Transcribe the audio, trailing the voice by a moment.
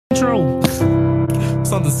intro.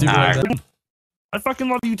 Something stupid like that. I fucking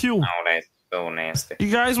love you too. Oh, that's so nasty.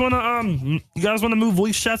 You guys wanna move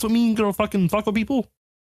voice chats with me and go fucking fuck with people?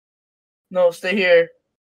 No, stay here.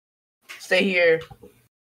 Stay here.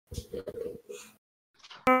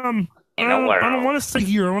 I don't want to stay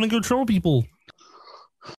here. I want to go troll people.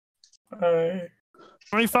 Alright.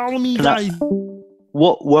 Follow me, guys.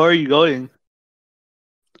 Where are you going?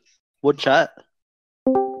 What chat?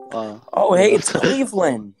 Oh, hey, it's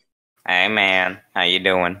Cleveland. Hey, man. How you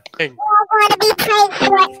doing? I want to be prayed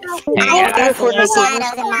for. I was going for the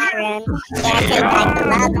shadows in my room.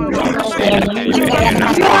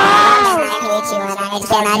 I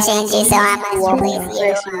cannot change you, so I must release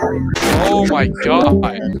you. Oh my god.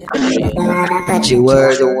 But you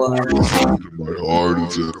were the one. My heart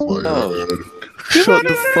is in my head. Shut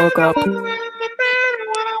the fuck up.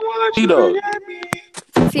 Cheeto.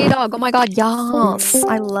 Sea-Dog, oh my god, yes!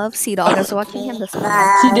 I love Sea-Dog, I was watching him this morning.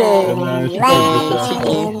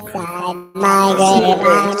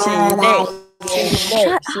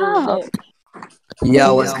 Shut up!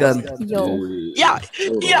 Yo, what's good? Yo. Yeah.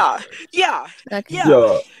 Okay.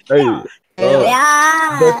 Yeah, hey.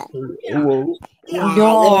 Yeah. Whoa.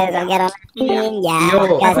 Yes, I'm getting Yo,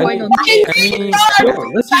 What's going on?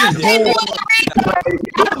 Listen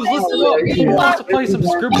up. To play some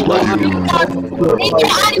scribble.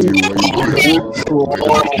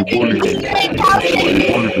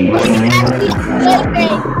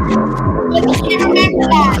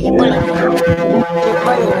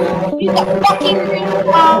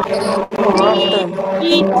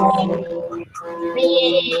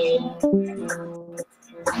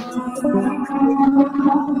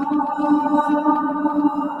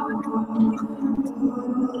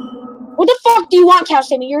 What the fuck do you want, Cal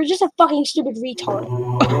Sammy? You're just a fucking stupid retard.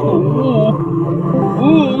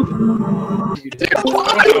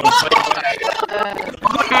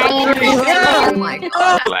 Oh my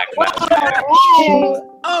god. Black Lives Matter.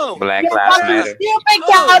 Oh, Black Lives Matter. Stupid,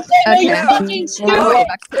 Cal Sammy. You're fucking stupid.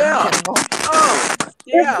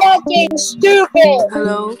 You're fucking stupid.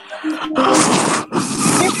 hello.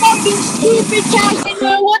 You're fucking stupid, Cal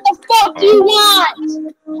Sammy. What the fuck do you want?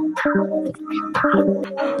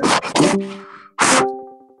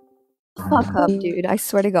 Fuck up, dude, I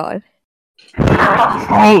swear to god. You're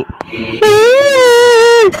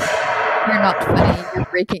not funny, you're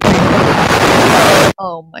breaking.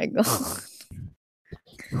 Oh my god.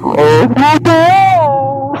 We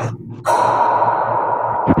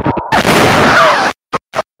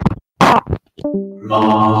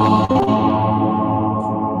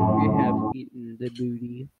have eaten the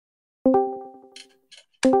booty.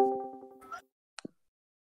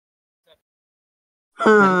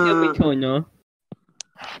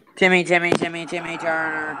 Timmy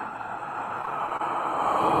Turner.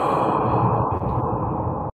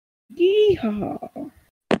 Yeehaw.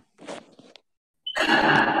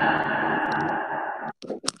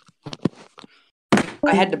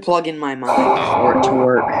 I had to plug in my mic for it to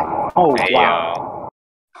work. Oh, Hey, wow.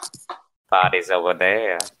 Party's over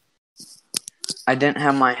there. I didn't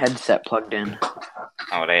have my headset plugged in.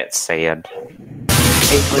 Oh, that's sad.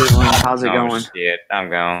 Hey, Cleveland, how's it going? Shit, I'm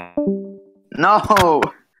gone. No!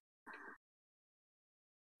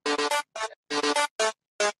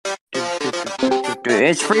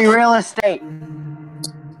 It's free real estate!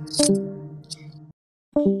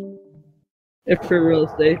 It's free real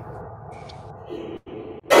estate.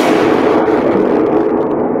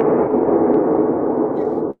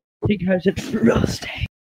 You guys, it's free real estate.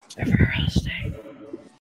 It's free real estate.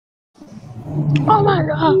 Oh my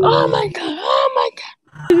god. Oh my god. Oh my god.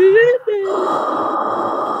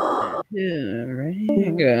 Yeah, right here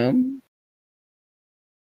you go.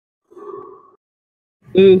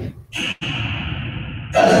 Oof.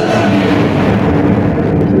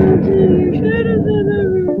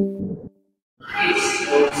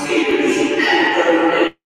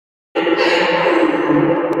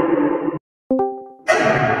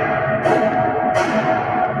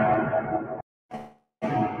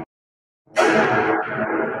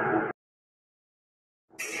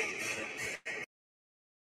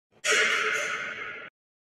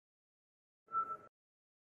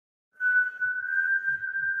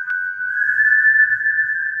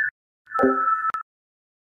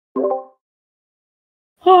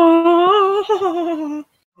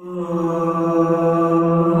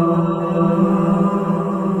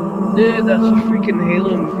 Dude, that's a freaking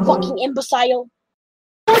Halo. Fucking imbecile.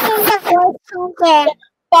 Fuck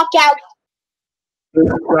Fuck out. This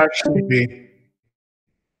is actually me.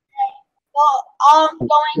 Well, I'm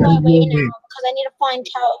going my way now because I need to find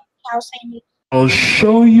Cal Sammy. I'll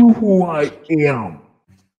show you who I am.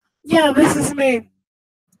 Yeah, this is me.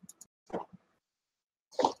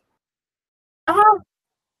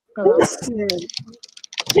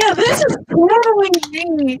 Yeah, this is totally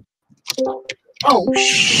me. Oh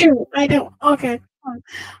shoot! I don't. Okay.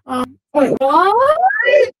 Wait.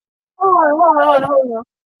 What? Hold on.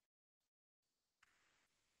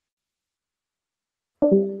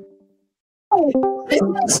 Oh, this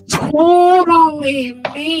is totally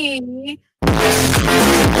me.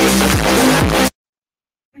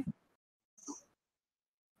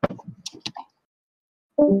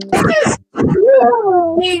 This is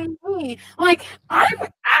totally me. Like, I'm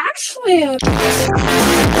actually a.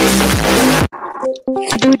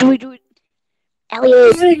 Do it.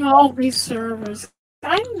 Elliot. Using all these servers.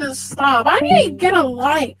 I need to stop. I need to get a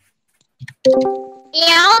life.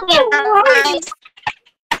 Yeah, I'll get a life.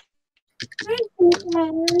 Thank you,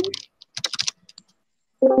 man.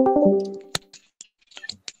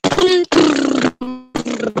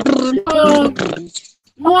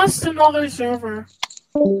 Lost another server.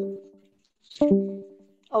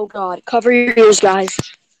 Oh god, cover your ears, guys.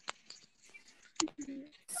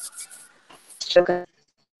 Okay.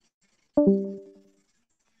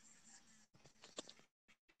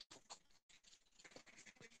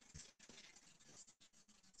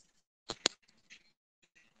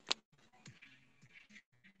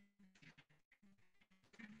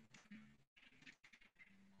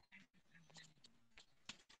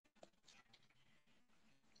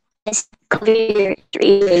 Cover your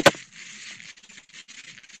ears.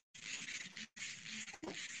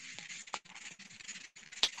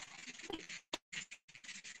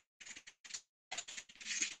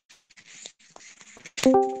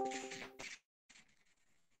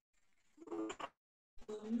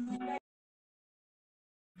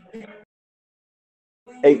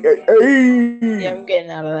 Hey. Yeah, I'm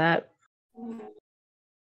getting out of that.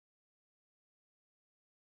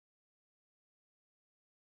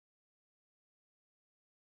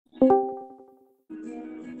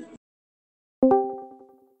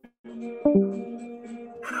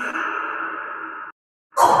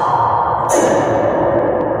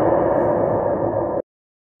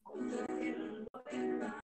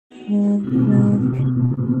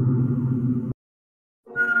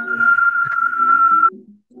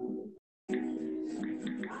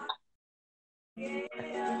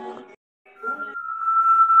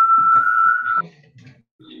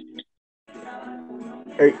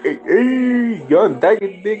 Hey, young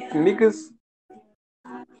dagged dick niggas.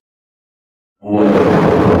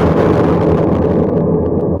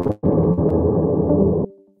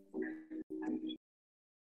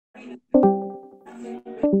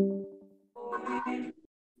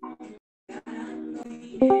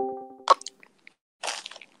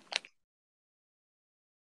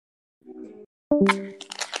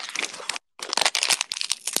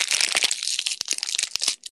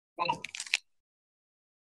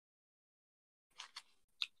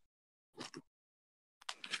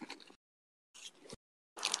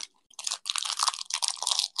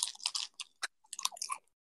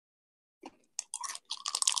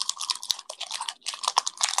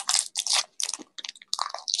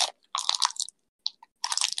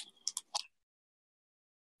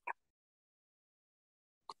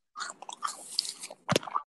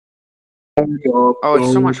 Oh,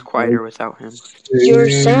 it's so much quieter without him. Your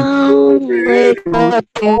sound like a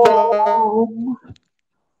bomb.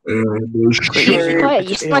 Quit using your Quiet,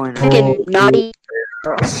 you sound like potato freaking naughty.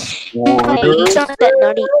 Quiet, you sound like that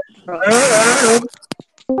naughty.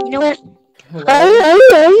 You know what?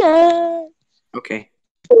 Okay.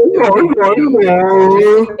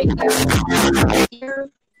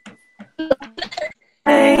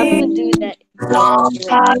 Hey,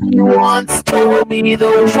 somebody once told me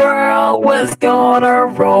the world was gonna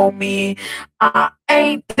roll me. I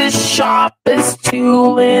ain't the sharpest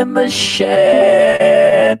tool in the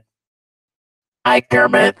shed. Hi,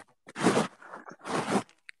 Kermit.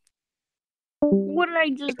 What did I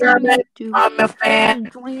just Kermit, do? I'm a fan.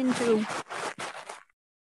 Join into.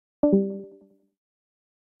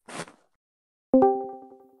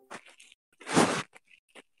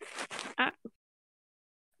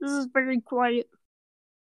 This is very quiet.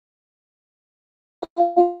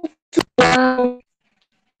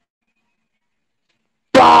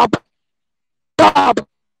 Bob,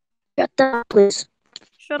 shut up, please.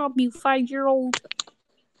 Shut up, you 5-year-old.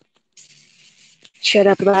 Shut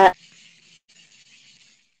up, Matt.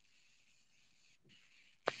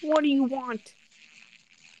 What do you want?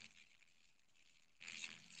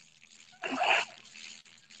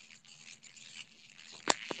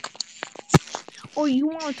 Oh, you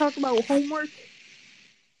want to talk about homework?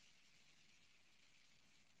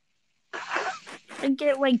 I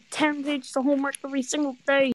get like 10 pages of homework every single day.